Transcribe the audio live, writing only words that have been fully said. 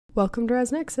Welcome to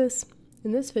ResNexus.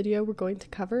 In this video, we're going to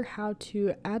cover how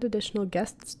to add additional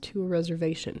guests to a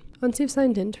reservation. Once you've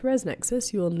signed in to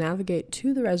ResNexus, you will navigate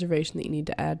to the reservation that you need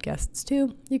to add guests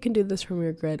to. You can do this from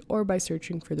your grid or by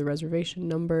searching for the reservation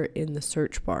number in the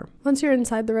search bar. Once you're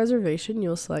inside the reservation,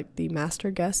 you'll select the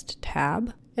Master Guest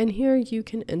tab, and here you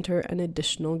can enter an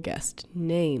additional guest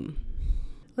name.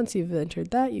 Once you've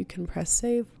entered that, you can press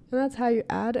save, and that's how you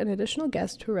add an additional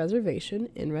guest to a reservation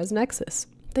in ResNexus.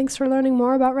 Thanks for learning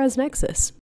more about ResNexus.